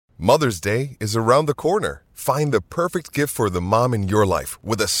Mother's Day is around the corner. Find the perfect gift for the mom in your life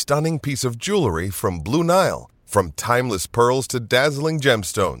with a stunning piece of jewelry from Blue Nile. From timeless pearls to dazzling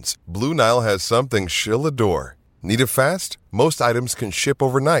gemstones, Blue Nile has something she'll adore. Need it fast? Most items can ship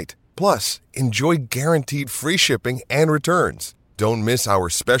overnight. Plus, enjoy guaranteed free shipping and returns. Don't miss our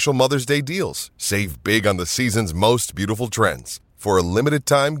special Mother's Day deals. Save big on the season's most beautiful trends. For a limited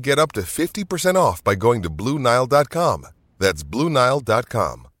time, get up to 50% off by going to BlueNile.com. That's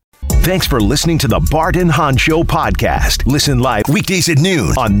BlueNile.com. Thanks for listening to the Bart and Hahn Show podcast. Listen live weekdays at noon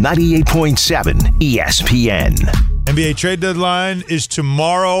on 98.7 ESPN. NBA trade deadline is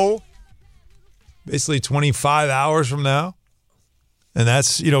tomorrow, basically 25 hours from now. And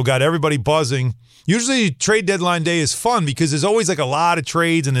that's, got everybody buzzing. Usually trade deadline day is fun because there's always like a lot of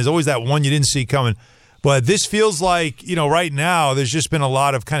trades and there's always that one you didn't see coming. But this feels like, right now there's just been a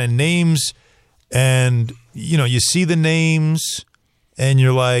lot of kind of names and, you see the names and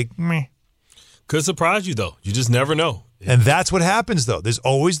you're like, meh. Could surprise you, though. You just never know. And that's what happens, though. There's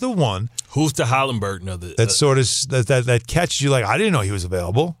always the one. Who's the Halliburton of the... That sort of, that catches you like, I didn't know he was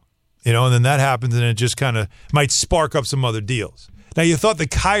available. And then that happens and it just kind of might spark up some other deals. Now, you thought the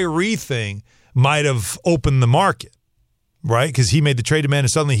Kyrie thing might have opened the market, right? Because he made the trade demand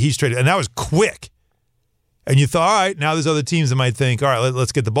and suddenly he's traded. And that was quick. And you thought, all right, now there's other teams that might think, all right,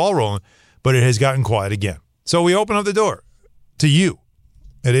 let's get the ball rolling. But it has gotten quiet again. So we open up the door to you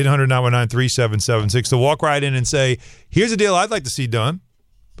at 800-919-3776 to walk right in and say, here's a deal I'd like to see done.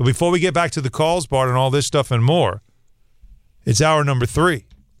 But before we get back to the calls, Bart, and all this stuff and more, it's hour number 3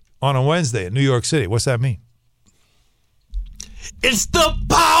 on a Wednesday in New York City. What's that mean? It's the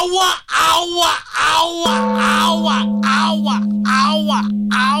power hour.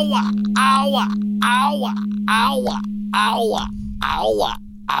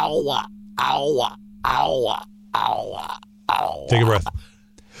 Take a breath.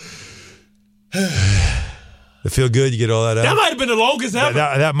 They feel good. You get all that out. That might have been the longest ever.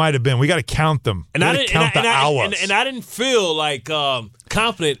 That might have been. We got to count them. And I didn't count the hours. And I didn't feel like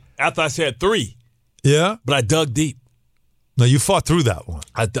confident after I said 3. Yeah, but I dug deep. No, you fought through that one.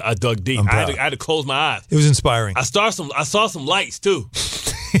 I dug deep. I had to close my eyes. It was inspiring. I saw some lights too.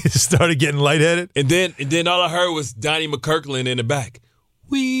 You started getting lightheaded, and then all I heard was Donnie McKirkland in the back.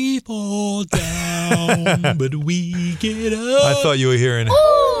 We fall down, but we get up. I thought you were hearing it.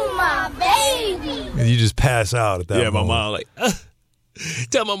 Ooh, my baby. And you just pass out at that moment. Yeah, my mom like,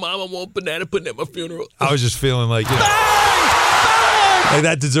 tell my mom I want banana pudding at my funeral. I was just feeling like, like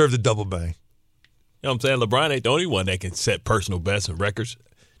that deserved a double bang. You know what I'm saying? LeBron ain't the only one that can set personal bests and records.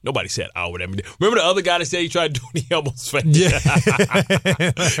 Nobody said I would ever do. Remember the other guy that said he tried to do it, he almost failed? Yeah.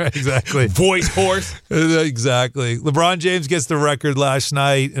 Exactly. Voice hoarse. Exactly. LeBron James gets the record last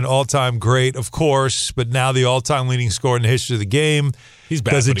night, an all-time great, of course, but now the all-time leading scorer in the history of the game. He's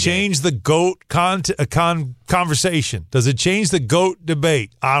back. Does it change the GOAT conversation? Does it change the GOAT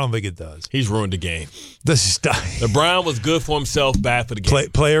debate? I don't think it does. He's ruined the game. LeBron was good for himself, bad for the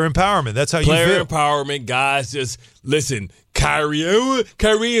game. Player empowerment. That's how you feel. Player empowerment. Guys, just listen. Kyrie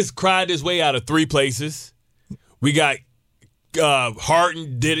has cried his way out of 3 places. We got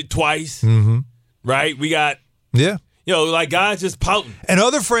Harden did it twice. Mm-hmm. Right? We got guys just pouting. And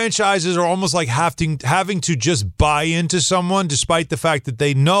other franchises are almost like having to just buy into someone despite the fact that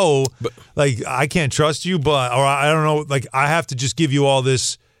they know, I can't trust you, or I don't know, I have to just give you all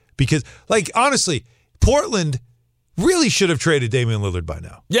this because, honestly, Portland really should have traded Damian Lillard by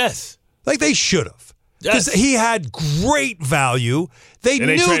now. Yes. They should have. Because he had great value. They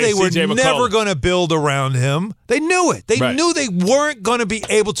knew they were never going to build around him. They knew it. They knew they weren't going to be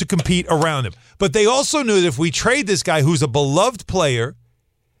able to compete around him. But they also knew that if we trade this guy who's a beloved player,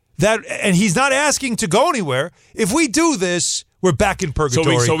 and he's not asking to go anywhere, if we do this, we're back in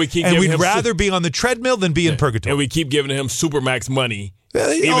purgatory. So we keep and giving we'd him rather be on the treadmill than be in purgatory. And we keep giving him supermax money.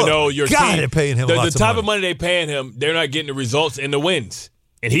 Even though your God, team, they're paying him the lots type of money they're paying him, they're not getting the results and the wins.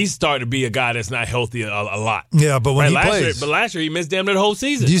 And he's starting to be a guy that's not healthy a lot. Yeah, but when he plays. But last year he missed damn near the whole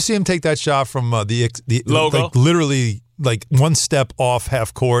season. Do you see him take that shot from the logo? Literally one step off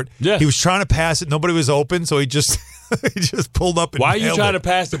half court. Yeah. He was trying to pass it. Nobody was open, so he just pulled up and Why are you trying to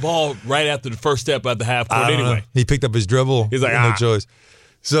pass the ball right after the first step at the half court anyway? He picked up his dribble. He's like, no choice.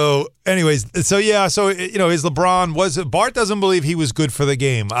 So, anyways, is LeBron Bart doesn't believe he was good for the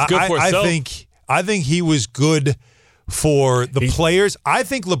game. I think he was good for the players. I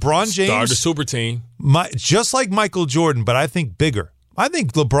think LeBron James started a super team, just like Michael Jordan, but I think bigger. I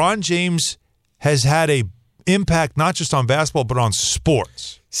think LeBron James has had a impact not just on basketball but on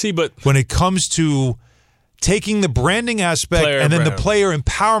sports. See, but when it comes to taking the branding aspect and then the player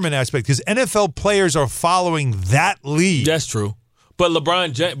empowerment aspect, because NFL players are following that lead. That's true. But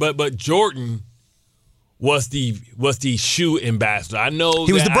LeBron James, but Jordan was the shoe ambassador. I know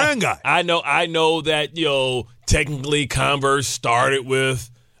he was the brand guy. I know that technically Converse started with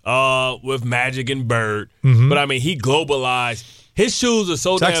Magic and Bird, but I mean he globalized. His shoes are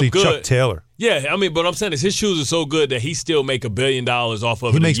so it's damn actually good. Chuck Taylor. Yeah, I mean, but I'm saying is his shoes are so good that he still make $1 billion off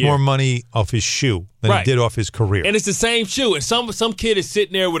of it. He makes a year. more money off his shoe than he did off his career. And it's the same shoe. And some kid is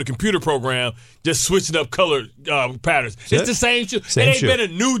sitting there with a computer program just switching up color patterns. It's the same shoe. It ain't been a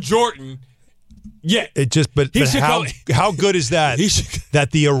new Jordan yet. It just, but how good is that?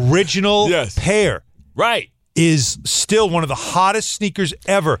 That the original pair, right, is still one of the hottest sneakers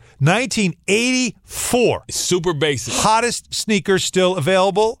ever. 1984. Super basic. Hottest sneakers still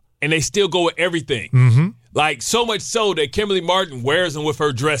available. And they still go with everything. Mm-hmm. Like, so much so that Kimberly Martin wears them with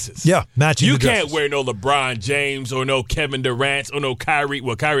her dresses. Yeah, matching You the can't dresses. wear no LeBron James or no Kevin Durant or no Kyrie.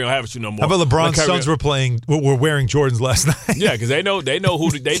 Well, Kyrie don't have a shoe no more. How about LeBron's sons were wearing Jordans last night? Yeah, because they know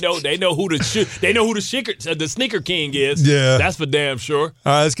who the sneaker king is. Yeah, that's for damn sure.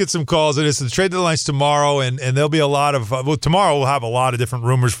 All right, let's get some calls. It is the trade deadline's tomorrow, and there'll be a lot of tomorrow we'll have a lot of different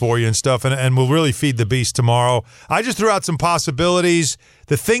rumors for you and stuff, and we'll really feed the beast tomorrow. I just threw out some possibilities,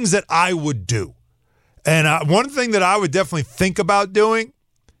 the things that I would do. And one thing that I would definitely think about doing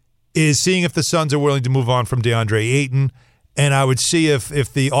is seeing if the Suns are willing to move on from DeAndre Ayton. And I would see if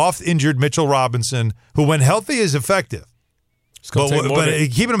the oft-injured Mitchell Robinson, who when healthy is effective, but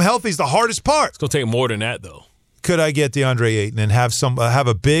keeping him healthy is the hardest part. It's going to take more than that, though. Could I get DeAndre Ayton and have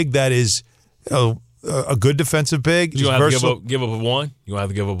a big that is a good defensive big? You don't have to give up a one? You don't have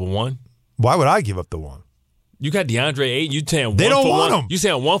to give up a one? Why would I give up the one? You got DeAndre Ayton. You saying they one don't for want one? him. You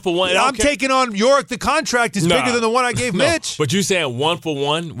saying one for one? Yeah, I'm taking on York. The contract is bigger than the one I gave Mitch. But you saying one for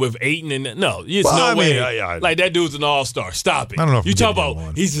one with Ayton and it's way. Like that dude's an all-star. Stop it. I don't know if you talk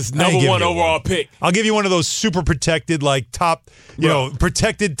about he's this number one overall pick. I'll give you one of those super protected, like top,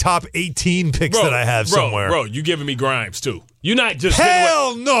 protected top 18 picks that I have somewhere. Bro, you giving me Grimes too? You're not just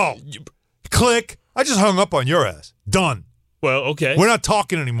hell no. Click. I just hung up on your ass. Done. Well, okay. We're not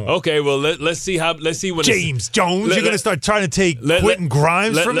talking anymore. Okay, well let's see when James Jones. You're going to start trying to take Quentin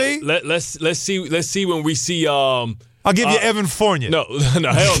Grimes from me? Let's see when we see. I'll give you Evan Fournier. No,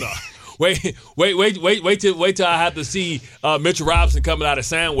 hell no. Wait till I have to see Mitchell Robinson coming out of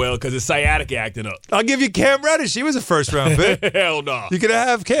Sandwell because his sciatica acting up. I'll give you Cam Reddish. He was a first-round pick. Hell no. You could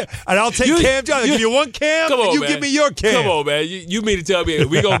have Cam. And I'll take Cam Johnson. I'll give you one Cam, come on, and you man. give me your Cam. Come on, man. You mean to tell me I'm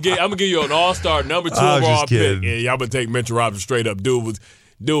going to give you an all-star number 2 overall pick, and y'all going to take Mitchell Robinson straight up. Dude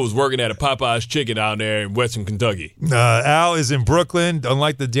was working at a Popeye's Chicken down there in Western Kentucky. Al is in Brooklyn.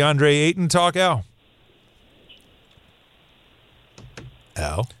 Unlike the DeAndre Ayton talk, Al.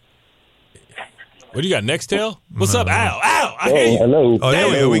 What do you got, Nextel? What's up, Al? I hear you. Hello. Oh,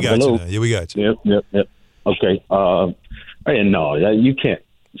 yeah, we got you now. Yeah, we got you. Yep. Okay. No, you can't.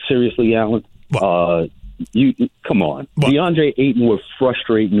 Seriously, Alan? You come on. What? DeAndre Ayton would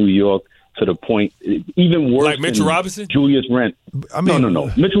frustrate New York to the point, even worse like Mitchell Robinson? Julius Randle.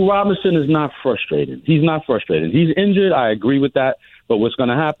 No. Mitchell Robinson is not frustrated. He's not frustrated. He's injured. I agree with that. But what's going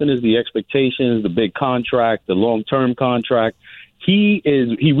to happen is the expectations, the big contract, the long-term contract. He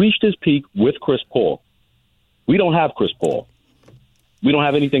reached his peak with Chris Paul. We don't have Chris Paul. We don't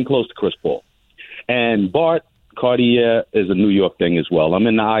have anything close to Chris Paul. And Bart Cartier is a New York thing as well. I'm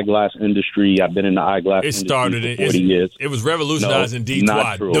in the eyeglass industry. I've been in the eyeglass industry for 40 years. It was revolutionized in Detroit.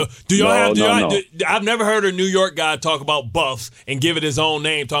 Not true. I've never heard a New York guy talk about Buffs and give it his own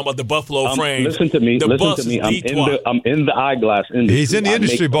name, talking about the Buffalo frames. Listen to me. I'm in the eyeglass industry. He's in the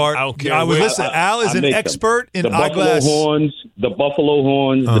industry, Bart. I don't care. Al is an expert in eyeglass. The Buffalo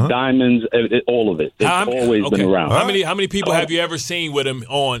horns, the diamonds, all of it. It's always been around. How many people have you ever seen with him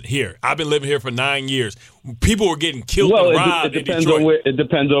on here? I've been living here for 9 years. People were getting killed and robbed in Detroit. It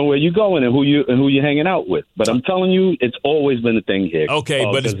depends on where you're going and who you're hanging out with. But I'm telling you, it's always been a thing here. Okay,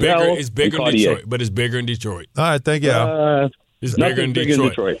 but it's bigger. It's bigger in Detroit. But it's bigger in Detroit. All right, thank you, Al. It's bigger in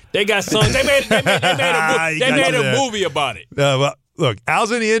Detroit. They got songs. They made a movie about it. Well, look,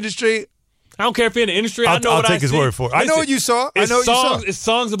 Al's in the industry. I don't care if you're in the industry. I'll take his word for it. I know what you saw. It's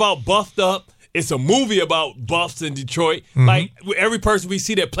songs about buffed up. It's a movie about buffs in Detroit. Mm-hmm. Like every person we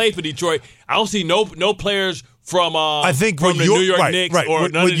see that played for Detroit, I don't see no players from I think from the New York Knicks or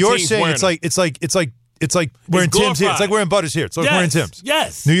none of the you're teams saying wearing it's like wearing Tim's here. It's like wearing Butters here. It's like wearing Tim's.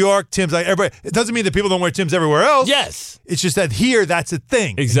 Yes. New York, Tim's. Like everybody. It doesn't mean that people don't wear Tim's everywhere else. Yes. It's just that here, that's a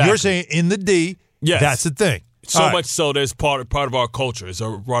thing. Exactly. You're saying in the D, that's a thing. So much so that it's part of our culture. It's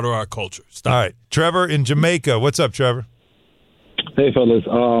a part of our culture. Stop. All right. Trevor in Jamaica. What's up, Trevor? Hey, fellas.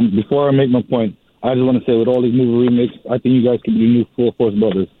 Before I make my point, I just want to say with all these movie remakes, I think you guys can be the new Full Force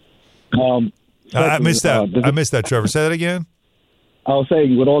Brothers. I missed that. I missed that, Trevor. Say that again. I was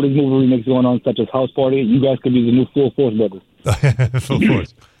saying, with all these movie remakes going on, such as House Party, you guys could be the new Full Force brothers. Full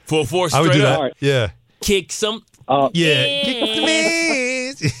Force. Full Force. I would do that. Right. Yeah. Kick some. Yeah. Kick some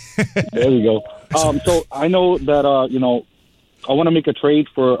ass. There we go. So I know that I want to make a trade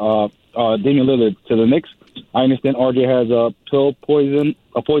for Damian Lillard to the Knicks. I understand RJ has a poison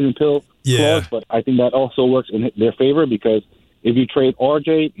pill clause, but I think that also works in their favor because if you trade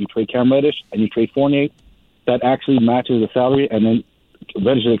RJ, you trade Cam Reddish, and you trade Fournier, that actually matches the salary, and then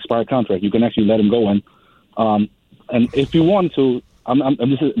Reddish's expired contract. You can actually let him go in. And if you want to,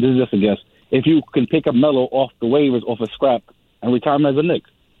 this is just a guess. If you can pick up Melo off the waivers, off a scrap, and retire him as a Knick,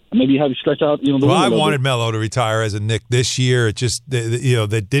 and maybe have you stretch out, the Well, I wanted Melo to retire as a Knick this year. It just,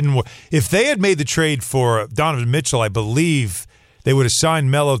 that didn't work. If they had made the trade for Donovan Mitchell, I believe they would have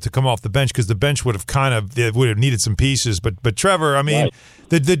signed Melo to come off the bench because the bench would have needed some pieces. But Trevor, I mean,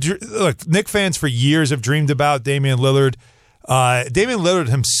 right. Look, Knick fans for years have dreamed about Damian Lillard. Damian Lillard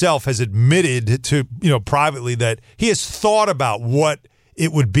himself has admitted to privately that he has thought about what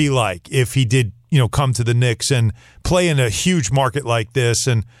it would be like if he did come to the Knicks and play in a huge market like this,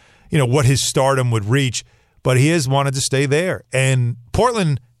 and what his stardom would reach. But he has wanted to stay there, and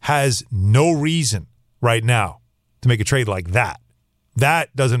Portland has no reason right now to make a trade like that.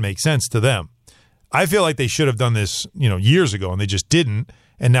 That doesn't make sense to them. I feel like they should have done this years ago, and they just didn't.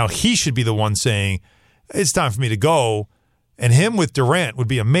 And now he should be the one saying it's time for me to go. And him with Durant would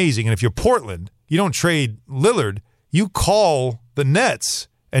be amazing. And if you're Portland, you don't trade Lillard. You call the Nets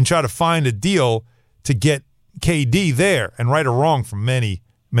and try to find a deal to get KD there and right or wrong from many,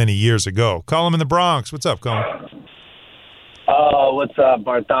 many years ago. Call him in the Bronx. What's up, Colin? What's up,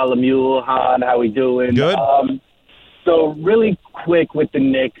 Bartholomew? Han, how we doing? Good. So really quick with the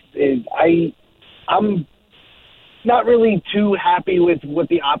Knicks is I'm not really too happy with what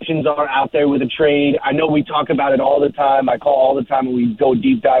the options are out there with a trade. I know we talk about it all the time. I call all the time when we go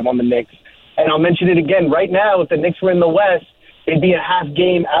deep dive on the Knicks. And I'll mention it again. Right now, if the Knicks were in the West, they'd be a half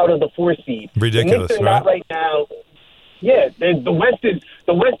game out of the 4 seed. Ridiculous, the Knicks are right? not right now. Yeah, the West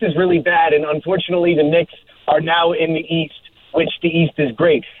is really bad, and unfortunately the Knicks are now in the East, which the East is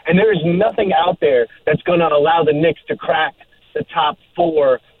great. And there is nothing out there that's going to allow the Knicks to crack the top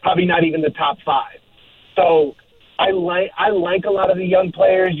 4, probably not even the top 5. So I like a lot of the young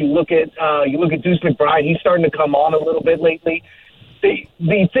players. You look at Deuce McBride. He's starting to come on a little bit lately. The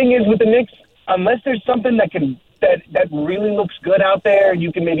thing is with the Knicks, unless there's something that really looks good out there,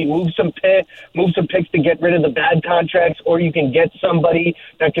 you can maybe move some picks to get rid of the bad contracts, or you can get somebody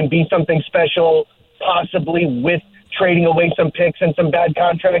that can be something special, possibly with trading away some picks and some bad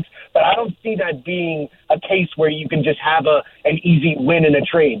contracts. But I don't see that being a case where you can just have an easy win in a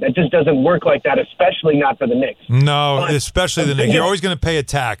trade. That just doesn't work like that, especially not for the Knicks. No, especially the Knicks. You're always going to pay a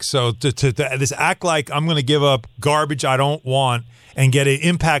tax. So to this act like I'm going to give up garbage I don't want and get an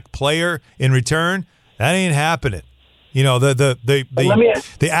impact player in return, that ain't happening.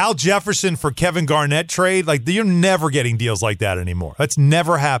 The Al Jefferson for Kevin Garnett trade, like you're never getting deals like that anymore. That's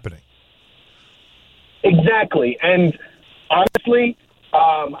never happening. Exactly. And honestly,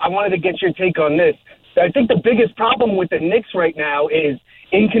 I wanted to get your take on this. I think the biggest problem with the Knicks right now is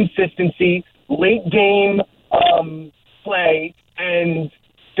inconsistency, late game play, and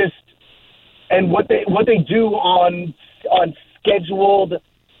what they do on scheduled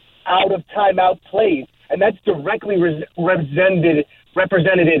out of timeout plays, and that's directly represented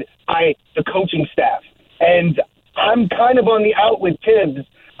by the coaching staff. And I'm kind of on the out with Tibbs.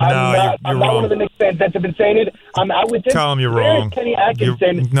 I'm not one of the Knicks fans that have been saying it. I'm out with Tibbs. Colin, you're Where's wrong. Kenny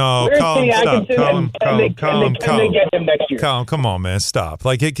Atkinson? Colin, stop. Can they get him next year? Colin, come on, man, stop.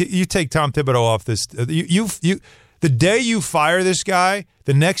 Like you take Tom Thibodeau off this. You the day you fire this guy,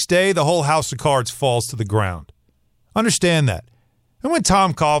 the next day the whole house of cards falls to the ground. Understand that. And when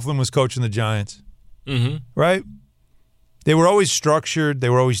Tom Coughlin was coaching the Giants, right? They were always structured. They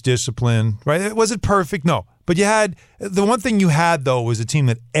were always disciplined, right? Was it perfect? No. But you had the one thing you had though was a team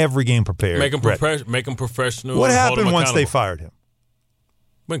that every game prepared. Make them professional. What happened once they fired him?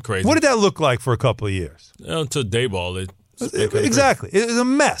 Went crazy. What did that look like for a couple of years? Until Dayball. Exactly. It was a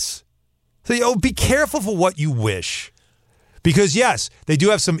mess. So be careful for what you wish. Because, yes, they do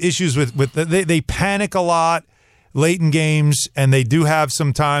have some issues with they panic a lot late in games, and they do have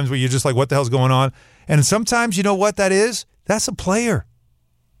some times where you're just like, what the hell's going on? And sometimes, you know what that is? That's a player.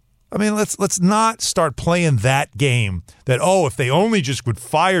 I mean, let's not start playing that game that, if they only just would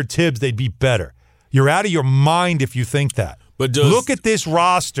fire Tibbs, they'd be better. You're out of your mind if you think that. But look at this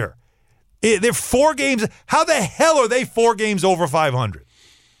roster. They're 4 games. How the hell are they 4 games over 500?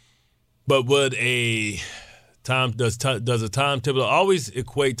 But would does a Tom Thibodeau always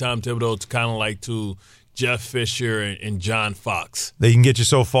equate Tom Thibodeau to kind of like to Jeff Fisher and John Fox. They can get you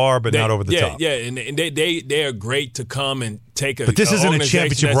so far, but not over the top. Yeah, and they are great to come and take a. But this isn't a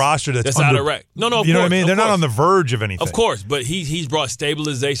championship roster that's out of wreck. No, you know what I mean? They're not on the verge of anything. Of course, but he's brought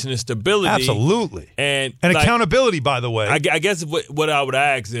stabilization and stability. Absolutely, and accountability. By the way, I guess what I would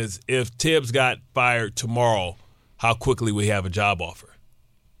ask is if Tibbs got fired tomorrow, how quickly we have a job offer.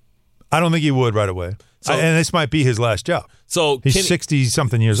 I don't think he would right away. So, and this might be his last job. So he's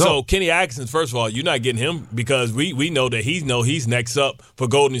 60-something years old. So Kenny Atkinson, first of all, you're not getting him because we know that he's next up for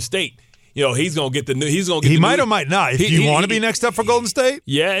Golden State. You know, he's gonna get the new. He's gonna. Get he the might new, or might not. If you want to be next up for Golden State,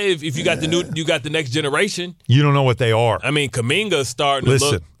 yeah. If you got the new, you got the next generation. You don't know what they are. I mean, Kuminga's starting.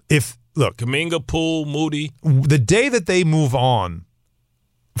 Listen, to look. Kuminga, Poole, Moody. The day that they move on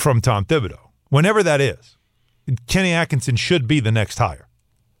from Tom Thibodeau, whenever that is, Kenny Atkinson should be the next hire.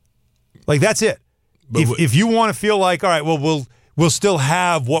 Like that's it. If you want to feel like, all right, well, we'll still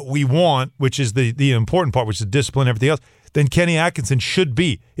have what we want, which is the important part, which is discipline and everything else, then Kenny Atkinson should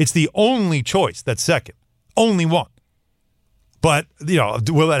be. It's the only choice that's second. Only one. But,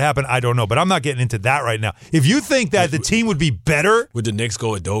 will that happen? I don't know. But I'm not getting into that right now. If you think that the team would be better. Would the Knicks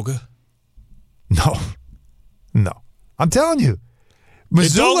go Udoka? No. I'm telling you.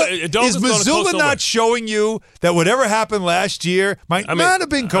 Missoula, is Missoula not showing you that whatever happened last year might not have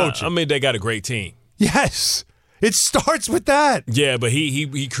been coaching? They got a great team. Yes. It starts with that. Yeah, but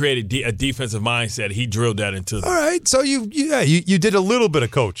he created a defensive mindset. He drilled that into them. All right, so you did a little bit of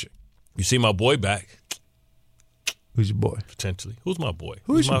coaching. You see my boy back. Who's your boy? Potentially. Who's my boy?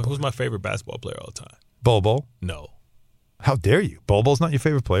 Who's my favorite basketball player all the time? Bobo? No. How dare you? Bobo's not your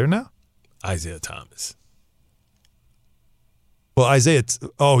favorite player now? Isaiah Thomas. Well, Isaiah.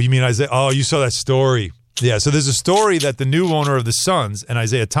 Oh, you mean Isaiah? Oh, you saw that story. Yeah, so there's a story that the new owner of the Suns and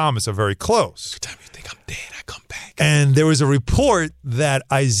Isaiah Thomas are very close. Every time you think I'm dead, I come back. And there was a report that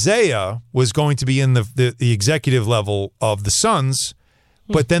Isaiah was going to be in the executive level of the Suns,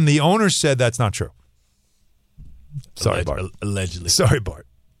 but then the owner said that's not true. Sorry, Bart. Allegedly. Sorry, Bart.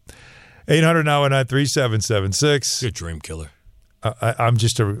 800-919-3776. You're a dream killer. I'm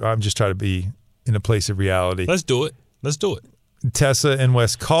just trying to be in a place of reality. Let's do it. Tessa in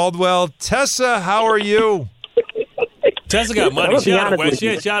West Caldwell. Tessa, how are you? Tessa got money. She out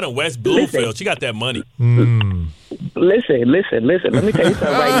in West Bloomfield. She got that money. Listen. Let me tell you something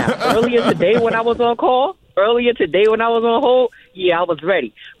right now. Earlier today when I was on hold, yeah, I was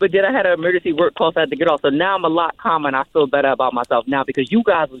ready. But then I had an emergency work call, so I had to get off. So now I'm a lot calmer, and I feel better about myself now because you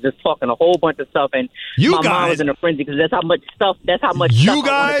guys was just talking a whole bunch of stuff, and my mind was in a frenzy because that's how much stuff I wanted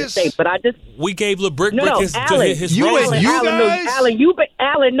to say. But we gave LeBrick his Alan, you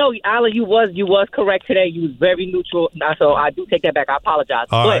was correct today. You was very neutral. So I do take that back. I apologize.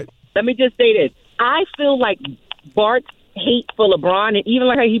 But let me just say this. I feel like Bart's hate for LeBron, and even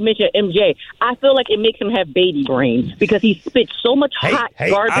like how he mentioned MJ, I feel like it makes him have baby brains because he spits so much hot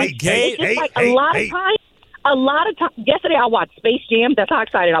garbage. A lot of time. Yesterday I watched Space Jam. That's how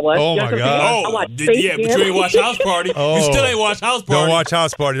excited I was. Oh my God! I watched Space Jam. But you ain't watch House Party. You still ain't watch House Party. Don't watch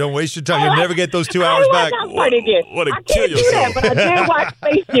House Party. Don't waste your time. You'll never get those 2 hours back. I can't do that, but I did watch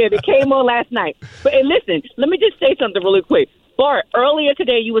Space Jam. It came on last night. But listen, let me just say something really quick. Bart, earlier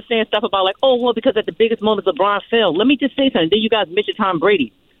today you were saying stuff about because at the biggest moments LeBron failed. Let me just say something. Then you guys mentioned Tom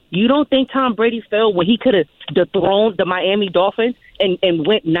Brady. You don't think Tom Brady failed when he could have dethroned the Miami Dolphins and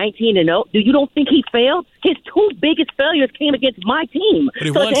went 19-0? You don't think he failed? His two biggest failures came against my team. So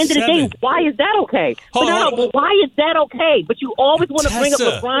at the end of the day, why is that okay? But why is that okay? But you always want to bring up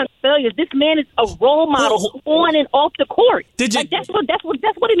LeBron's failures. This man is a role model on and off the court. That's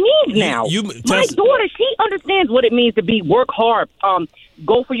what it means now. My daughter, she understands what it means to work hard.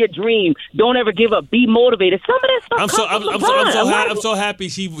 Go for your dream. Don't ever give up. Be motivated. Some of that stuff I'm so happy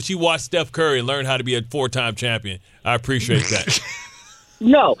she watched Steph Curry and learned how to be a 4-time champion. I appreciate that.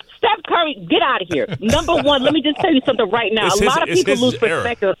 No, Steph Curry, get out of here. Number one, let me just tell you something right now. A lot of people lose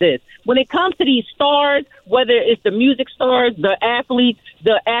perspective of this. When it comes to these stars, whether it's the music stars, the athletes,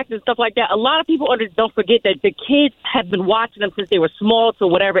 the actors, stuff like that, a lot of people don't forget that the kids have been watching them since they were small to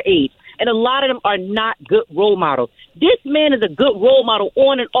whatever age. And a lot of them are not good role models. This man is a good role model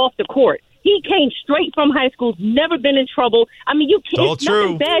on and off the court. He came straight from high school, never been in trouble. I mean, it's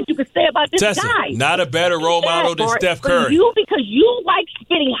nothing bad you can say about this guy. Not a better role model than Steph Curry. Because you like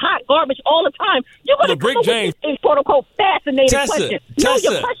spitting hot garbage all the time, you're going to come up with this quote-unquote fascinating question. No,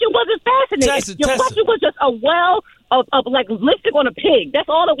 your question wasn't fascinating. Your question was just a of lipstick on a pig. That's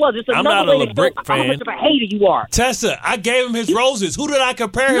all it was. It's another way to show how much of a hater you are. Tessa, I gave him his roses. Who did I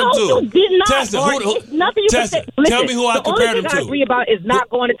compare him to? No, you did not. Tessa, nothing you can say. Listen, tell me who I compared him to. The only thing I agree about is not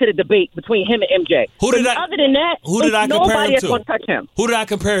going into the debate between him and MJ. Other than that, who did I compare him to? Who did I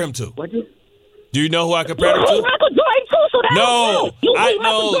compare him to? What you? Do you know who I compared him to? Michael Jordan too, so that's No, I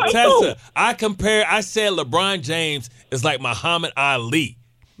know, Tessa. Too. I said LeBron James is like Muhammad Ali.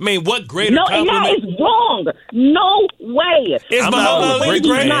 I mean, what greater compliment? No, and that is wrong. No way. Is Muhammad Ali the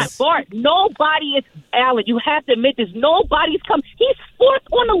greatest? Bart, nobody is, Allen, you have to admit this. Nobody's come. He's fourth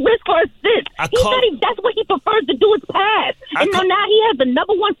on the list for assists. That's what he prefers to do is pass. And now he has the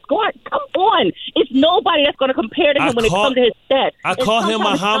number one score. Come on. It's nobody that's going to compare to him when it comes to his stats. I call him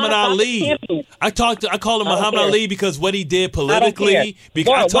Muhammad Ali. I call him Muhammad Ali because what he did politically.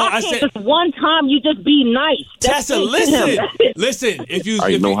 Because I said this one time you just be nice. Tessa, listen. If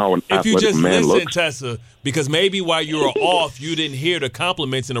you just listen, Tessa, because maybe while you were off, you didn't hear the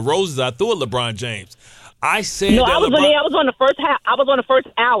compliments and the roses I threw at LeBron James. I said I was on the first half. I was on the first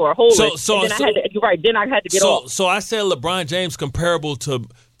hour. You're right. Then I had to get off. So I said LeBron James comparable to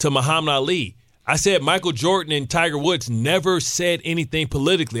Muhammad Ali. I said Michael Jordan and Tiger Woods never said anything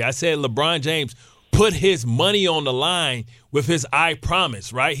politically. I said LeBron James put his money on the line with his I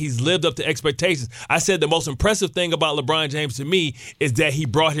promise, right? He's lived up to expectations. I said the most impressive thing about LeBron James to me is that he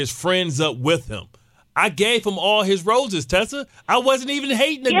brought his friends up with him. I gave him all his roses, Tessa. I wasn't even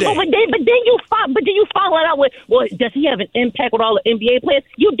hating today. But then you follow it up with, well, does he have an impact with all the NBA players?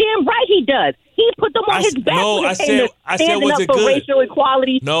 You damn right he does. He put them on his back. No, I said, was it good? Standing up for racial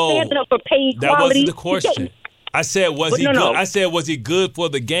equality. No, standing up for pay equality. That wasn't the question. I said, was he good? I said, was he good for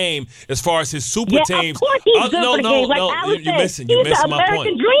the game as far as his super teams? Of course he's good for the game. Like you're missing my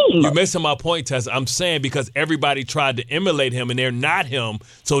point. You're missing my point, Tess. I'm saying because everybody tried to emulate him and they're not him,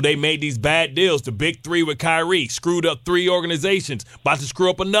 so they made these bad deals. The big three with Kyrie screwed up 3 organizations, about to screw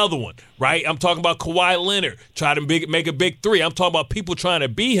up another one, right? I'm talking about Kawhi Leonard, try to make a big 3. I'm talking about people trying to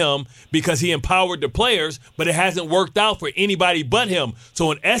be him because he empowered the players, but it hasn't worked out for anybody but him.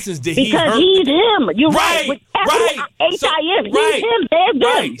 So in essence, he's him. You're right. Right. H-I-M. He's him. They're them.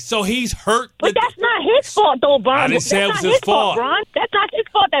 Right. So he's hurt. But that's not his fault, though, Bron. I didn't say it was his fault. Bron. That's not his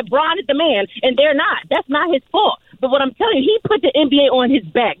fault that Bron is the man, and they're not. That's not his fault. But what I'm telling you, he put the NBA on his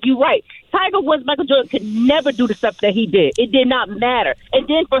back. You're right. Tiger Woods, Michael Jordan could never do the stuff that he did. It did not matter. And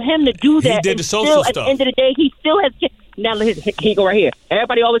then for him to do that, he did the social stuff. At the end of the day, he still has. Now, he go right here.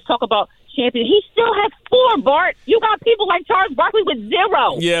 Everybody always talk about champion. He still has 4, Bart. You got people like Charles Barkley with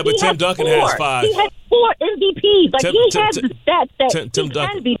 0. Yeah, but Tim Duncan has 5. He has 4 MVPs. Like he has the stats that he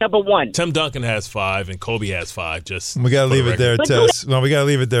can be number 1. Tim Duncan has 5 and Kobe has 5. We gotta leave it there, Tess. No, we gotta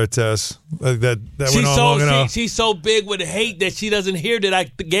leave it there, Tess. That went on long enough. She's so big with hate that she doesn't hear that I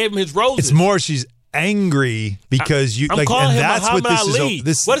gave him his roses. It's more she's angry because I'm calling him Muhammad Ali.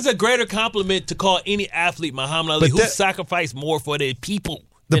 What is a greater compliment to call any athlete Muhammad Ali who sacrificed more for their people?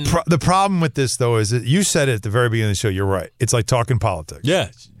 The problem with this, though, is that you said it at the very beginning of the show. You're right. It's like talking politics. Yeah,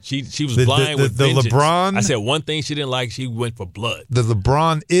 she was blind with vengeance. LeBron. I said one thing she didn't like. She went for blood. The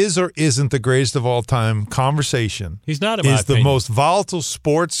LeBron is or isn't the greatest of all time conversation. He's not, in my the opinion. most volatile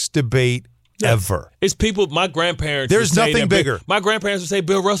sports debate ever. It's people. My grandparents. There's nothing bigger. My grandparents would say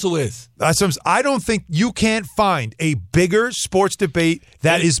Bill Russell is. I don't think you can't find a bigger sports debate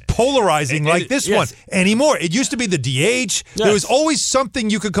that is polarizing like this one anymore. It used to be the DH. Yes. There was always something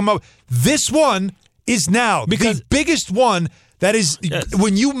you could come up. This one is now the biggest one. That is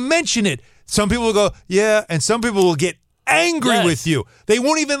when you mention it, some people will go, yeah, and some people will get angry with you. They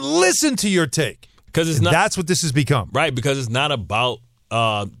won't even listen to your take because it's not. That's what this has become, right? Because it's not about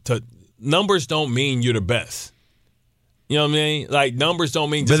numbers don't mean you're the best. You know what I mean? Like, numbers don't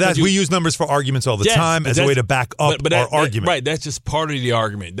mean... But we use numbers for arguments all the time as a way to back up our argument. Right, that's just part of the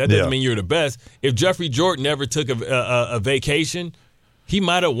argument. That doesn't mean you're the best. If Jeffrey Jordan ever took a vacation, he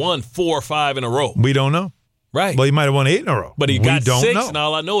might have won 4 or 5 in a row. We don't know. Right. Well, he might have won 8 in a row. But he got 6, and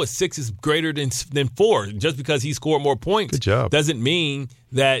all I know is 6 is greater than 4. Just because he scored more points doesn't mean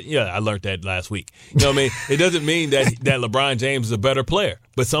that, I learned that last week. You know what I mean? It doesn't mean that LeBron James is a better player.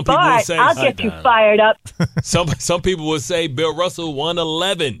 But some people will say... I'll get you fired up. Some people will say Bill Russell won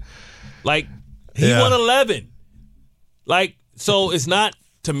 11. Like, he won 11. Like, so it's not,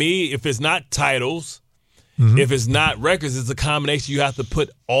 to me, if it's not titles, if it's not records, it's a combination. You have to put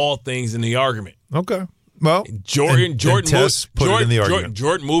all things in the argument. Okay. Well, Jordan put it in the argument.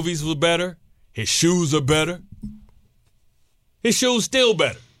 Jordan movies was better. His shoes are better. His shoes still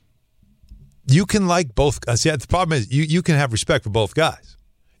better. You can like both guys. Yeah, the problem is you can have respect for both guys.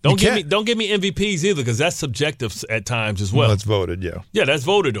 Don't give me MVPs either, because that's subjective at times as well. That's voted, yeah, that's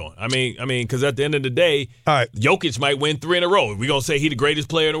voted on. I mean, because at the end of the day, all right, Jokic might win 3 in a row. We gonna say he the greatest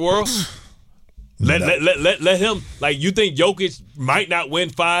player in the world? Let him. Like, you think Jokic might not win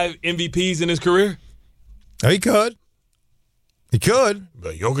 5 MVPs in his career? He could. He could.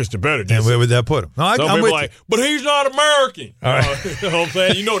 But Jokic the better. And where would that put him? No, Some I'm people with like, but he's not American. All right. You know what I'm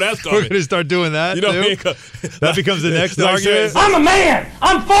saying? You know that's coming. We're going to start doing that, you know, too? That becomes the next like argument? saying, I'm a man.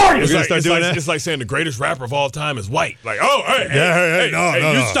 I'm 40. It's like saying the greatest rapper of all time is white. Like, oh,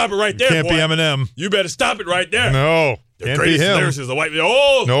 no, you stop it right there, Can't boy. be Eminem. You better stop it right there. No. The Can't be greatest him. lyricist is a white man.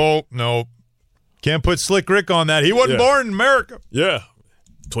 Oh! No. Can't put Slick Rick on that. He wasn't born in America. Yeah.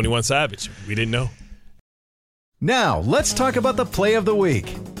 21 Savage. We didn't know. Now, let's talk about the play of the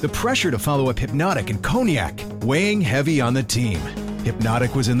week. The pressure to follow up Hypnotic and Cognac, weighing heavy on the team.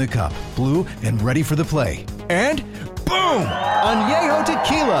 Hypnotic was in the cup, blue, and ready for the play. And boom! Añejo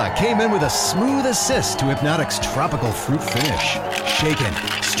Tequila came in with a smooth assist to Hypnotic's tropical fruit finish. Shaken,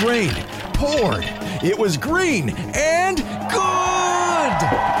 strained, poured. It was green and good!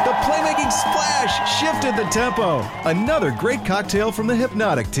 The playmaking splash shifted the tempo. Another great cocktail from the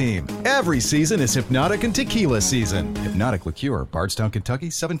Hypnotic team. Every season is Hypnotic and Tequila season. Hypnotic Liqueur, Bardstown, Kentucky,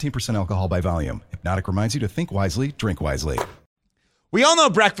 17% alcohol by volume. Hypnotic reminds you to think wisely, drink wisely. We all know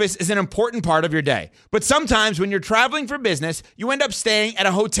breakfast is an important part of your day, but sometimes when you're traveling for business, you end up staying at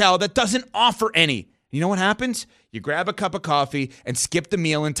a hotel that doesn't offer any. You know what happens? You grab a cup of coffee and skip the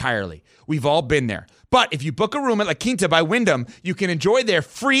meal entirely. We've all been there. But if you book a room at La Quinta by Wyndham, you can enjoy their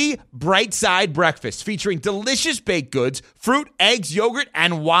free Bright Side breakfast featuring delicious baked goods, fruit, eggs, yogurt,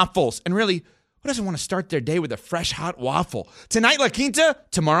 and waffles. And really, who doesn't want to start their day with a fresh, hot waffle? Tonight, La Quinta,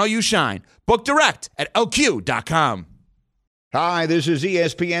 tomorrow you shine. Book direct at lq.com. Hi, this is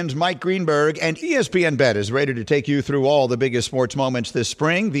ESPN's Mike Greenberg, and ESPN Bet is ready to take you through all the biggest sports moments this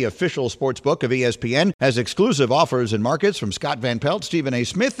spring. The official sports book of ESPN has exclusive offers and markets from Scott Van Pelt, Stephen A.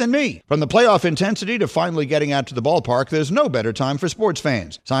 Smith, and me. From the playoff intensity to finally getting out to the ballpark, there's no better time for sports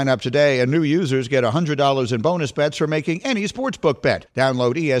fans. Sign up today, and new users get $100 in bonus bets for making any sportsbook bet.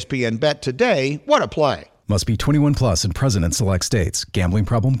 Download ESPN Bet today. What a play. Must be 21 plus and present in select states. Gambling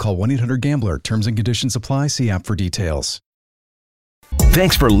problem? Call 1-800-GAMBLER. Terms and conditions apply. See app for details.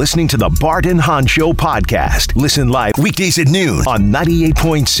 Thanks for listening to the Bart and Hahn Show podcast. Listen live weekdays at noon on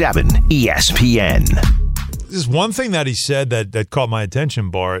 98.7 ESPN. There's one thing that he said that caught my attention,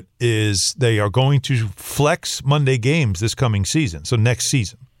 Bart, is they are going to flex Monday games this coming season, so next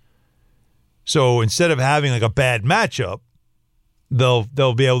season. So instead of having like a bad matchup, they'll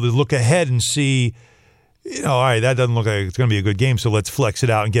be able to look ahead and see, all right, that doesn't look like it's going to be a good game, so let's flex it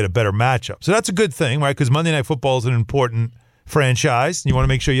out and get a better matchup. So that's a good thing, right? Because Monday Night Football is an important franchise, and you want to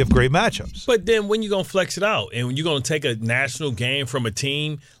make sure you have great matchups. But then when you going to flex it out, and when you're going to take a national game from a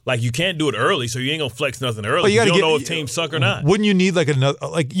team, like you can't do it early, so you ain't going to flex nothing early. Well, you don't know if teams suck or not. Wouldn't you need like another,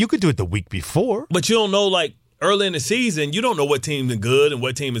 like you could do it the week before. But you don't know, like early in the season, you don't know what team is good and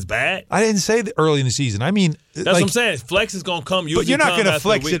what team is bad. I didn't say that early in the season. I mean, that's what I'm saying. Flex is going to come. But you're not going to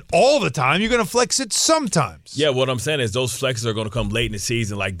flex it all the time. You're going to flex it sometimes. Yeah, what I'm saying is those flexes are going to come late in the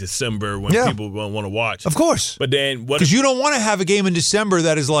season, like December, when people are going to want to watch. Of course. But then what? Because you don't want to have a game in December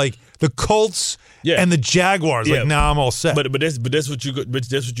that is like the Colts and the Jaguars. Like, I'm all set. But that's what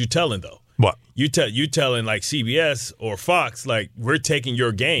you're telling though. What? You telling like CBS or Fox, like, we're taking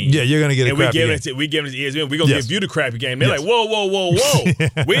your game. Yeah, you're going to get a crappy game. We give it to ESPN. We're going to give you the crappy game. They're like, whoa.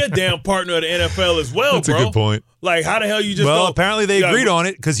 We're a damn partner of the NFL as well, That's bro. That's a good point. Like, how the hell you just Well, apparently they agreed on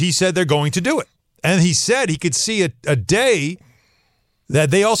it because he said they're going to do it. And he said he could see a day that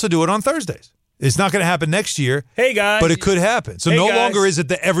they also do it on Thursdays. It's not going to happen next year. Hey, guys. But it could happen. So no longer is it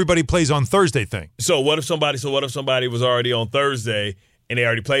that everybody plays on Thursday thing. So what if somebody was already on Thursday and they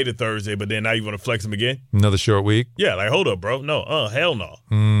already played it Thursday, but then now you want to flex them again? Another short week? Yeah, like, hold up, bro. No, hell no.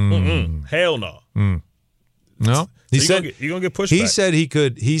 Hell no. No. He said you're going to get pushed He back. said he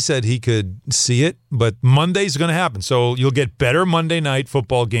could see it, but Monday's going to happen. So you'll get better Monday night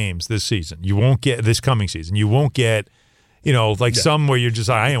football games this season. You won't get this coming season. You won't get, some where you're just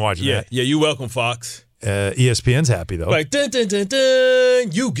like, I ain't watching that. Yeah, you welcome, Fox. ESPN's happy, though. Like, dun, dun, dun,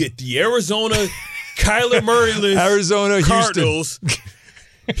 dun, you get the Arizona Kyler Murray-less Arizona Cardinals.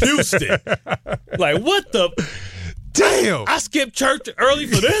 Houston. Like, what the? Damn. I skipped church early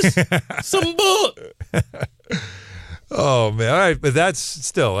for this? Some bull. Oh, man. All right. But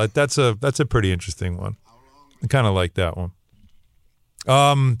that's a pretty interesting one. I kind of like that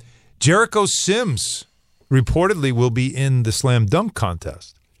one. Jericho Sims reportedly will be in the slam dunk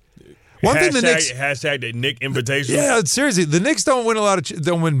contest. One thing the Knicks hashtag the Nick invitation. Yeah, seriously, the Knicks don't win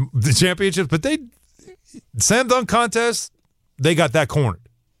don't win the championships, but they slam dunk contest, they got that cornered.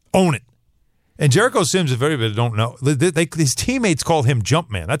 Own it. And Jericho Sims, if everybody don't know, his teammates call him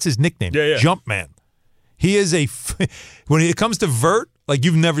Jumpman. That's his nickname. Yeah. Jumpman. He is when it comes to vert, like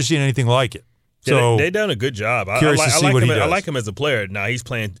you've never seen anything like it. So they done a good job. I like him as a player. Now he's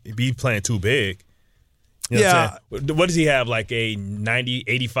playing too big. You know what does he have, like a 90,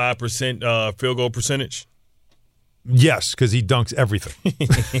 85% field goal percentage? Yes, because he dunks everything.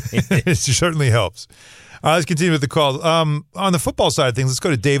 It certainly helps. Let's continue with the call. On the football side of things, let's go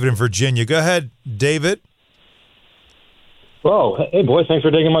to David in Virginia. Go ahead, David. Whoa. Hey, boys, thanks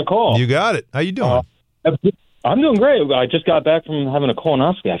for taking my call. You got it. How you doing? I'm doing great. I just got back from having a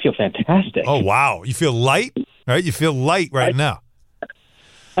colonoscopy. I feel fantastic. Oh, wow. You feel light? All right, you feel light now.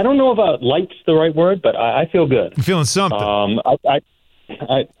 I don't know about light's the right word, but I feel good. You're feeling something.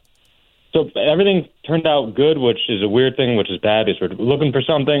 So everything turned out good, which is a weird thing, which is bad. Is we're looking for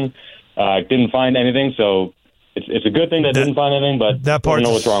something, didn't find anything, so it's a good thing that didn't find anything, but I don't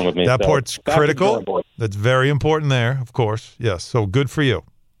know what's wrong with me. That part's critical. That's very important there, of course. Yes, so good for you.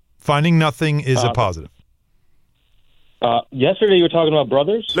 Finding nothing is a positive. Yesterday you were talking about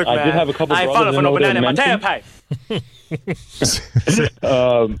brothers. Look, I did have a couple brothers. I ain't falling for no banana in my tailpipe.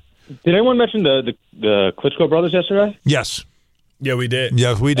 Did anyone mention the Klitschko brothers yesterday? Yes. Yeah, we did.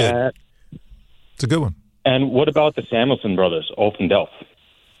 Yes, we did. It's a good one. And what about the Samuelson brothers, Ulf and Delf?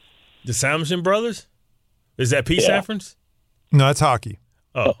 The Samuelson brothers? Is that Pete Saffrans? No, that's hockey.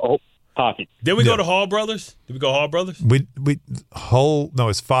 Oh, hockey. Did we go to Hall brothers? Did we go Hall brothers? Hull. No,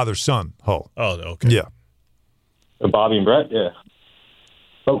 his father's son, Hull. Oh, okay. Yeah. Bobby and Brett. Yeah.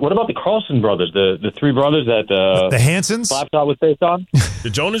 But what about the Carlson brothers, the three brothers that the Hansons Slapshot was based on? The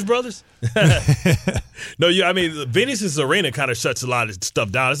Jonas brothers? No, Venice's Arena kind of shuts a lot of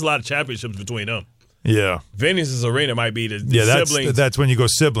stuff down. There's a lot of championships between them. Yeah. Venice's Arena might be the siblings. That's when you go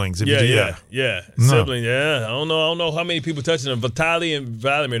siblings. Yeah. No. Siblings, yeah. I don't know how many people touching them. Vitaly and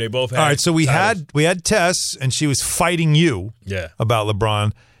Vladimir, they both had. All right, so we had Tess, and she was fighting you about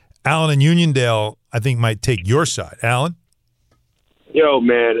LeBron. Alan and Uniondale, I think, might take your side. Alan? Yo,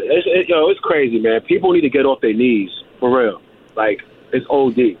 man, it's crazy, man. People need to get off their knees, for real. Like, it's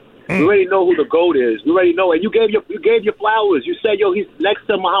OD. We already know who the GOAT is. We already know, and you gave your flowers. You said, yo, he's next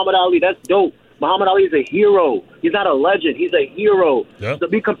to Muhammad Ali. That's dope. Muhammad Ali is a hero. He's not a legend. He's a hero. Yep. To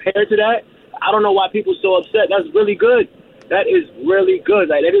be compared to that, I don't know why people are so upset. That's really good. That is really good.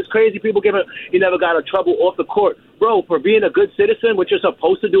 Like, that is crazy. People he never got in trouble off the court. Bro, for being a good citizen, which you're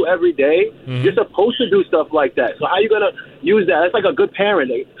supposed to do every day, you're supposed to do stuff like that. So how are you going to use that? That's like a good parent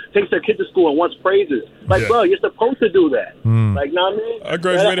that takes their kid to school and wants praises. Like, bro, you're supposed to do that. Like, know what I mean? I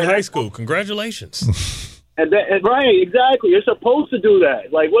graduated high school. Congratulations. And right, exactly. You're supposed to do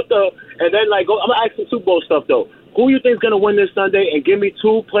that. Like, and then, like, I'm going to ask some Super Bowl stuff, though. Who you think is going to win this Sunday? And give me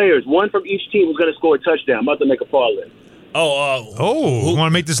two players, one from each team who's going to score a touchdown. I'm about to make a parlay. Want to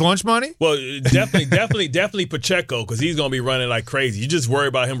make this lunch money? Well, definitely Pacheco, because he's going to be running like crazy. You just worry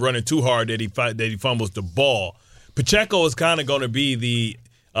about him running too hard that he fumbles the ball. Pacheco is kind of going to be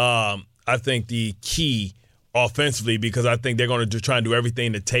I think the key offensively, because I think they're going to try and do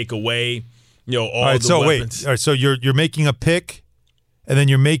everything to take away, all right, the weapons. All right, so you're making a pick, and then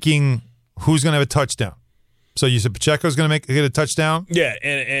you're making who's going to have a touchdown. So you said Pacheco's going to get a touchdown? Yeah,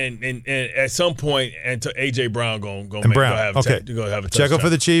 and at some point, A.J. Brown going to have a touchdown. Pacheco for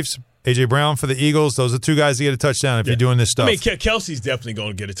the Chiefs, A.J. Brown for the Eagles. Those are two guys that get a touchdown if you're doing this stuff. I mean, Kelsey's definitely going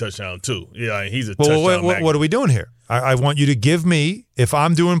to get a touchdown too. Yeah, he's a touchdown. What are we doing here? I want you to give me, if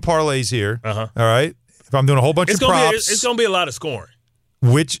I'm doing parlays here, all right, if I'm doing a whole bunch of props. It's going to be a lot of scoring.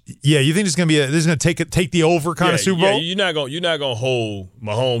 You think this is going to take the over kind of Super Bowl? Yeah, you're not going to hold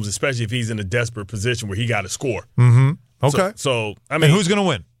Mahomes, especially if he's in a desperate position where he got to score. Mm-hmm. Okay. So I mean, and who's going to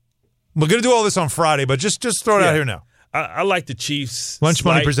win? We're going to do all this on Friday, but just throw it out here now. I like the Chiefs. Lunch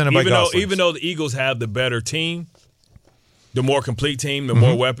money presented by Goslings. Even though the Eagles have the better team, the more complete team, the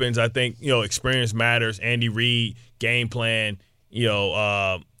more weapons. I think experience matters. Andy Reid, game plan.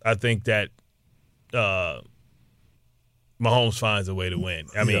 I think that. Mahomes finds a way to win.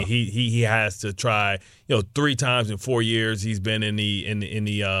 I mean, he has to try. 3 times in 4 years he's been in the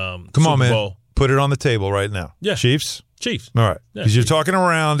Come Super on, man. Bowl. Put it on the table right now. Yeah, Chiefs. All right, because you're talking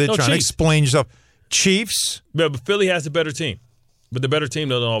around it, trying to explain yourself. Chiefs. But Philly has the better team, but the better team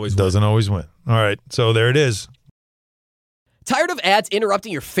doesn't always win. All right, so there it is. Tired of ads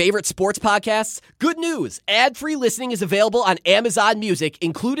interrupting your favorite sports podcasts? Good news! Ad-free listening is available on Amazon Music,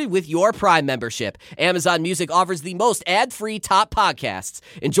 included with your Prime membership. Amazon Music offers the most ad-free top podcasts.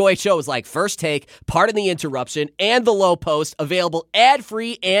 Enjoy shows like First Take, Pardon the Interruption, and The Low Post, available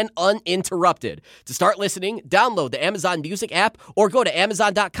ad-free and uninterrupted. To start listening, download the Amazon Music app or go to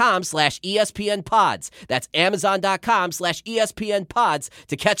Amazon.com/ESPN Pods. That's Amazon.com/ESPN Pods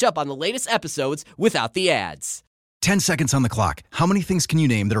to catch up on the latest episodes without the ads. 10 seconds on the clock. How many things can you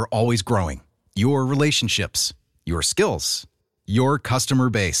name that are always growing? Your relationships, your skills, your customer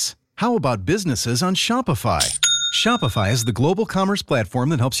base. How about businesses on Shopify? Shopify is the global commerce platform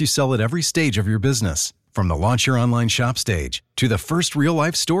that helps you sell at every stage of your business. From the launch your online shop stage to the first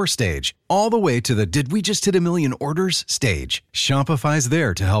real-life store stage, all the way to the did we just hit 1 million orders stage, Shopify's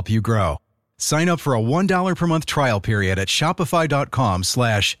there to help you grow. Sign up for a $1 per month trial period at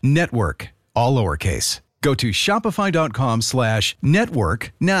shopify.com/network, all lowercase. Go to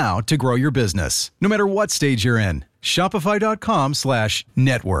shopify.com/network now to grow your business, no matter what stage you're in.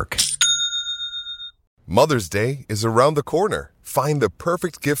 Shopify.com/network. Mother's Day is around the corner. Find the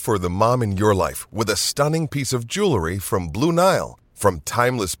perfect gift for the mom in your life with a stunning piece of jewelry from Blue Nile. From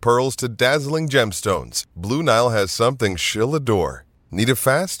timeless pearls to dazzling gemstones, Blue Nile has something she'll adore. Need it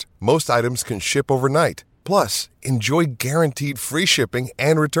fast? Most items can ship overnight. Plus, enjoy guaranteed free shipping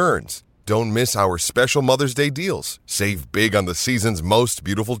and returns. Don't miss our special Mother's Day deals. Save big on the season's most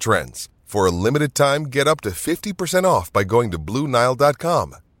beautiful trends. For a limited time, get up to 50% off by going to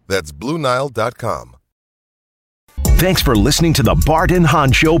BlueNile.com. That's BlueNile.com. Thanks for listening to the Bart and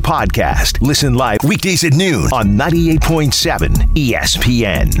Hahn Show podcast. Listen live weekdays at noon on 98.7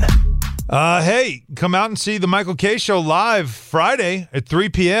 ESPN. Hey, come out and see the Michael Kay Show live Friday at 3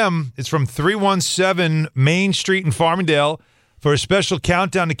 p.m. It's from 317 Main Street in Farmingdale for a special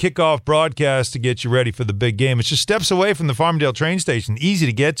countdown to kickoff broadcast to get you ready for the big game. It's just steps away from the Farmingdale train station, easy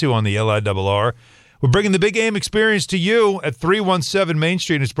to get to on the LIRR. We're bringing the big game experience to you at 317 Main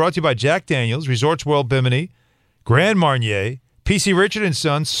Street, and it's brought to you by Jack Daniels, Resorts World Bimini, Grand Marnier, P.C. Richard &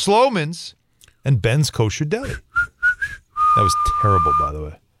 Sons, Sloman's, and Ben's Kosher Deli. That was terrible, by the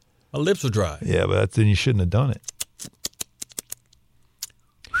way. My lips were dry. Yeah, but then you shouldn't have done it.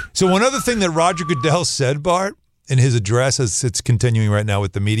 So one other thing that Roger Goodell said, Bart, in his address, as it's continuing right now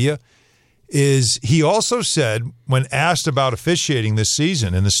with the media, is he also said, when asked about officiating this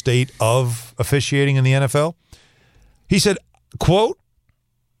season and the state of officiating in the NFL, he said, quote,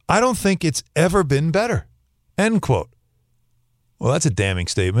 "I don't think it's ever been better." End quote. Well, that's a damning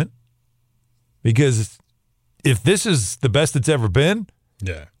statement, because if this is the best it's ever been,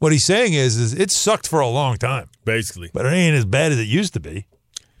 yeah, what he's saying is it sucked for a long time, basically, but it ain't as bad as it used to be.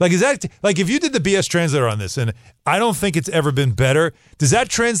 Like, is that like if you did the BS translator on this, and I don't think it's ever been better, does that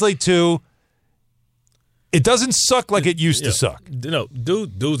translate to it doesn't suck like it used to suck?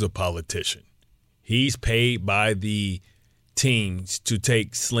 Dude's a politician. He's paid by the teams to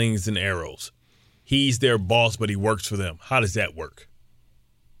take slings and arrows. He's their boss, but he works for them. How does that work?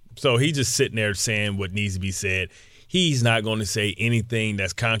 So he's just sitting there saying what needs to be said. He's not going to say anything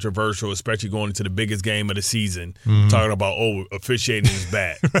that's controversial, especially going into the biggest game of the season, talking about, officiating is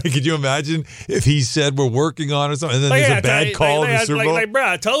bad. Right? Could you imagine if he said we're working on it or something, and then there's a bad call in the Super Bowl?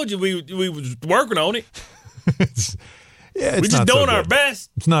 Bro, I told you we was working on it. It's we just doing our best.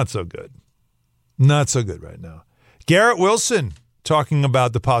 It's not so good. Not so good right now. Garrett Wilson talking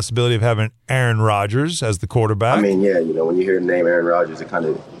about the possibility of having Aaron Rodgers as the quarterback. I mean, yeah, when you hear the name Aaron Rodgers, it kind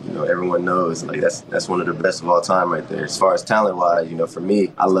of, everyone knows, like, that's one of the best of all time right there. As far as talent-wise, for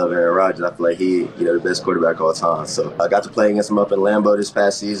me, I love Aaron Rodgers. I feel like he, the best quarterback of all time. So I got to play against him up in Lambeau this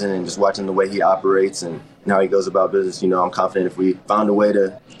past season, and just watching the way he operates and how he goes about business, I'm confident if we found a way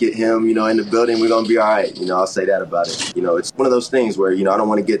to get him, in the building, we're going to be all right. I'll say that about it. It's one of those things where, I don't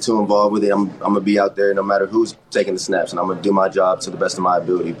want to get too involved with it. I'm going to be out there no matter who's taking the snaps, and I'm going to do my job to the best of my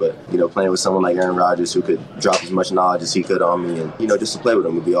ability. But, playing with someone like Aaron Rodgers who could drop as much knowledge as he could on me, and, just to play with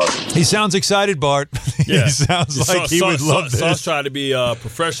him would be awesome. He sounds excited, Bart. Yeah. He sounds like he would love this. Sauce tried to be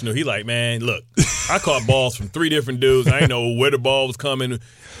professional. He like, man, look, I caught balls from 3 different dudes. I didn't know where the ball was coming.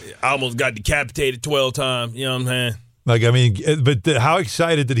 I almost got decapitated 12 times. You know what I'm saying? Like, I mean, but how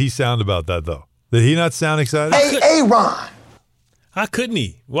excited did he sound about that, though? Did he not sound excited? Hey, Aaron. How couldn't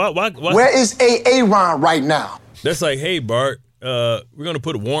he? Why? Where is Aaron right now? That's like, hey, Bart, we're going to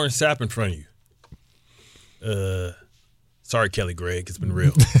put a Warren Sapp in front of you. Sorry, Kelly Gregg. It's been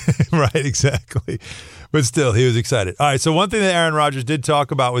real. Right, exactly. But still, he was excited. All right, so one thing that Aaron Rodgers did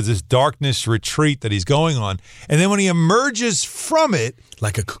talk about was this darkness retreat that he's going on. And then when he emerges from it,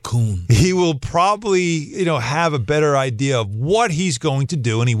 like a cocoon, he will probably, have a better idea of what he's going to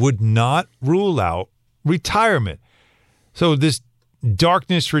do, and he would not rule out retirement. So this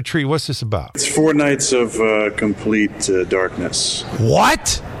darkness retreat, what's this about? It's 4 nights of complete darkness.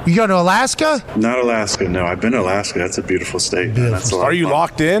 What? You go to Alaska? Not Alaska, no. I've been to Alaska. That's a beautiful state. Man. That's a lot Are you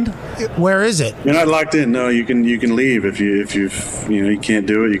locked in? Where is it? You're not locked in. No, you can leave if you can't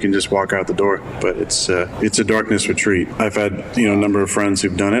do it. You can just walk out the door. But it's a darkness retreat. I've had a number of friends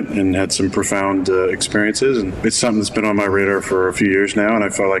who've done it and had some profound experiences, and it's something that's been on my radar for a few years now. And I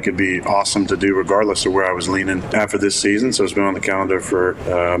felt like it'd be awesome to do regardless of where I was leaning after this season. So it's been on the calendar for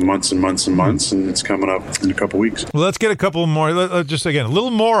months and months and months, and it's coming up in a couple weeks. Well, let's get a couple more. Just again, a little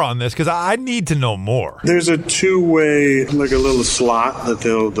more more on this because I need to know more. There's a two-way, like a little slot that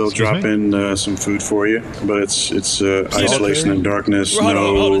they'll drop in some food for you, but it's isolation and darkness.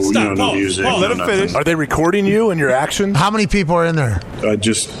 No music. Let him finish. Are they recording you and your actions? How many people are in there?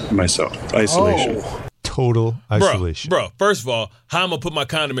 Just myself. Isolation. Total isolation. Bro, first of all, how I'm going to put my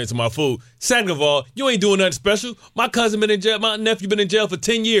condiments in my food? Second of all, you ain't doing nothing special. My cousin been in jail. My nephew been in jail for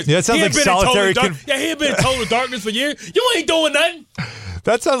 10 years. Yeah, that sounds like solitary he ain't been in total darkness for years. You ain't doing nothing.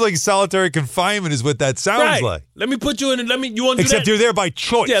 That sounds like solitary confinement is what that sounds like. Let me put you in. You want to do Except that? You're there by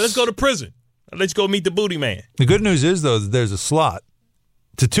choice. Yeah, let's go to prison. Let's go meet the booty man. The good news is, though, there's a slot.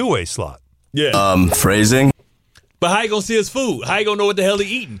 It's a two-way slot. Yeah. Phrasing. But how you going to see his food? How you going to know what the hell he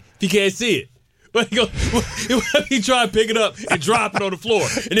eating if he can't see it? But he try to pick it up and drop it on the floor.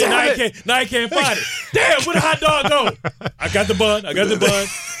 And then now he can't find it. Damn, where the hot dog go? I got the bun.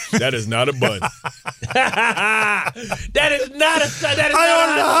 That is not a bun. That is not a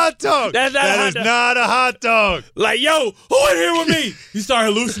hot dog. That is not a hot dog. Like, yo, who in here with me? You start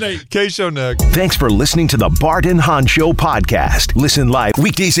hallucinating. K-Show next. Thanks for listening to the Bart and Hahn Show podcast. Listen live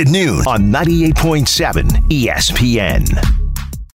weekdays at noon on 98.7 ESPN.